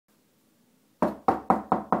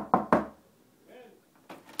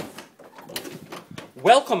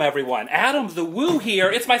Welcome everyone, Adam the Woo here.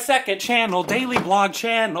 It's my second channel, daily blog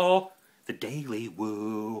channel, The Daily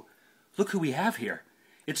Woo. Look who we have here.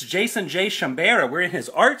 It's Jason J. Shambera. We're in his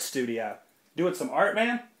art studio. Doing some art,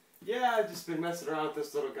 man? Yeah, I've just been messing around with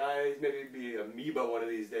this little guy. Maybe be an amoeba one of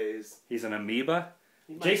these days. He's an amoeba?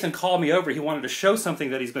 Jason called me over. He wanted to show something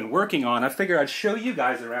that he's been working on. I figured I'd show you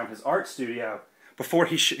guys around his art studio before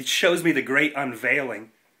he shows me the great unveiling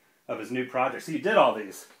of his new project. So you did all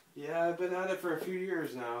these? Yeah, I've been at it for a few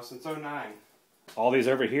years now, since '09. All these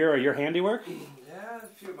over here are your handiwork? Yeah, a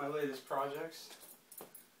few of my latest projects.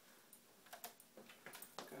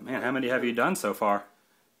 Man, how many have you done so far?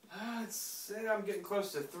 I'd say I'm getting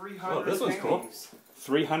close to 300 Oh, this one's paintings. cool.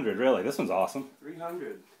 300, really. This one's awesome.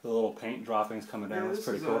 300. The little paint droppings coming down. That's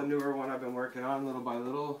pretty cool. This is a newer one I've been working on little by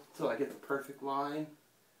little until I get the perfect line.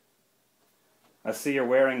 I see you're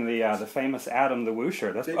wearing the famous Adam the Woo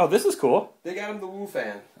shirt. Oh, this is cool. Big Adam the Woo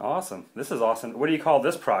fan. Awesome. This is awesome. What do you call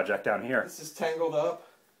this project down here? This is Tangled Up.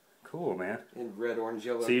 Cool, man. In red, orange,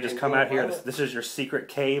 yellow. So you just come out here. This is your secret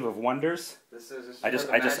cave of wonders. This is. I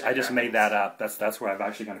just made that up. That's where I'm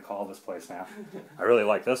actually going to call this place now. I really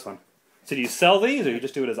like this one. So do you sell these, or you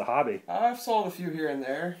just do it as a hobby? I've sold a few here and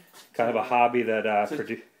there. Kind of a hobby that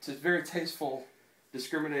It's very tasteful,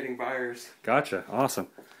 discriminating buyers. Gotcha. Awesome.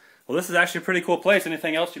 Well, this is actually a pretty cool place.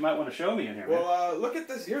 Anything else you might want to show me in here, man? Well, look at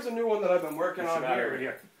this. Here's a new one that I've been working on over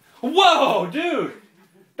here. Whoa, dude!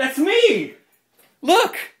 That's me!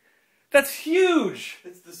 Look! That's huge!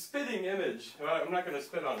 It's the spitting image. I'm not going to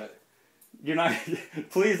spit on it. You're not...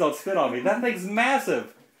 Please don't spit on me. That thing's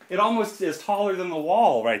massive. It almost is taller than the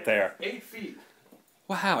wall right there. 8 feet.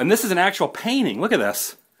 Wow, and this is an actual painting. Look at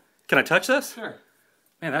this. Can I touch this? Sure.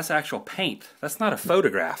 Man, that's actual paint. That's not a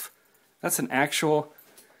photograph. That's an actual...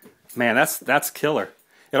 Man, that's killer.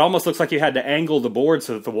 It almost looks like you had to angle the board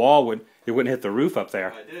so that the wall wouldn't hit the roof up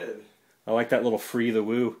there. I did. I like that little Free the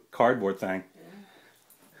Woo cardboard thing.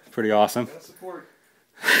 Yeah. Pretty awesome. Gotta support.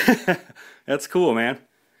 That's cool, man.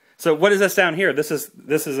 So what is this down here? This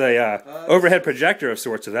is a overhead projector of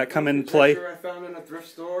sorts. Does that come in play? I found in a thrift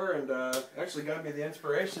store and actually got me the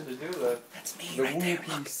inspiration to do the right Woo there.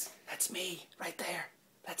 piece. Look. That's me right there.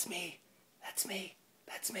 That's me. That's me.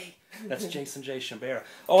 That's me. That's Jason J. Shambera.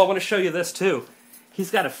 Oh, I want to show you this too.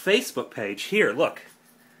 He's got a Facebook page. Here, look.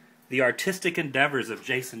 The Artistic Endeavors of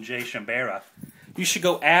Jason J. Shambera. You should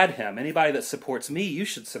go add him. Anybody that supports me, you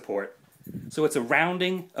should support. So it's a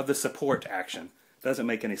rounding of the support action. Doesn't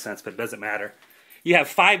make any sense, but it doesn't matter. You have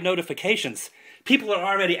 5 notifications. People are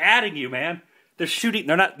already adding you, man.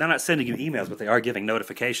 They're not sending you emails, but they are giving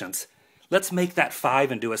notifications. Let's make that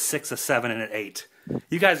 5 and do a 6, a 7, and an 8.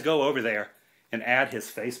 You guys go over there and add his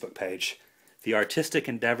Facebook page. The Artistic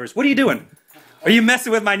Endeavors. What are you doing? Are you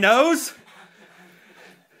messing with my nose?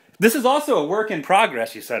 This is also a work in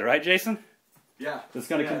progress, you said, right, Jason? Yeah. It's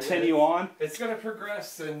going to continue on? It's going to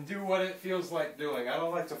progress and do what it feels like doing. I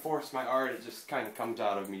don't like to force my art. It just kind of comes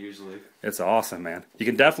out of me usually. It's awesome, man. You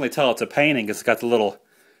can definitely tell it's a painting. It's got the little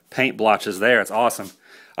paint blotches there. It's awesome.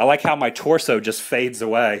 I like how my torso just fades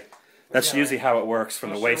away. That's usually how it works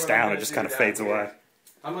from the waist down. It just kind of fades away.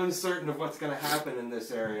 I'm uncertain of what's going to happen in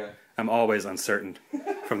this area. I'm always uncertain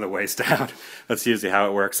from the waist down. That's usually how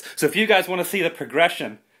it works. So if you guys want to see the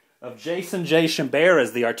progression of Jason J.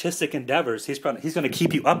 Shambera's The Artistic Endeavors, he's going to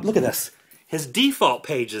keep you up. Look at this. His default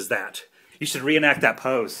page is that. You should reenact that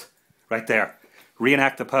pose right there.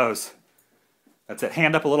 Reenact the pose. That's it.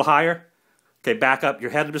 Hand up a little higher. Okay, back up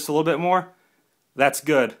your head just a little bit more. That's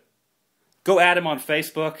good. Go add him on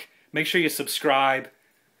Facebook. Make sure you subscribe.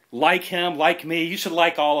 Like him, like me. You should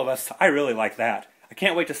like all of us. I really like that. I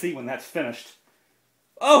can't wait to see when that's finished.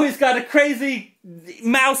 Oh, he's got a crazy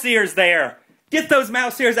mouse ears there. Get those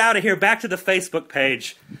mouse ears out of here. Back to the Facebook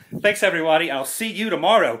page. Thanks, everybody. I'll see you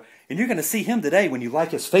tomorrow. And you're going to see him today when you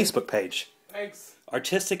like his Facebook page. Thanks.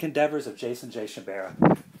 Artistic Endeavors of Jason J.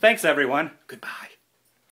 Shambera. Thanks, everyone. Goodbye.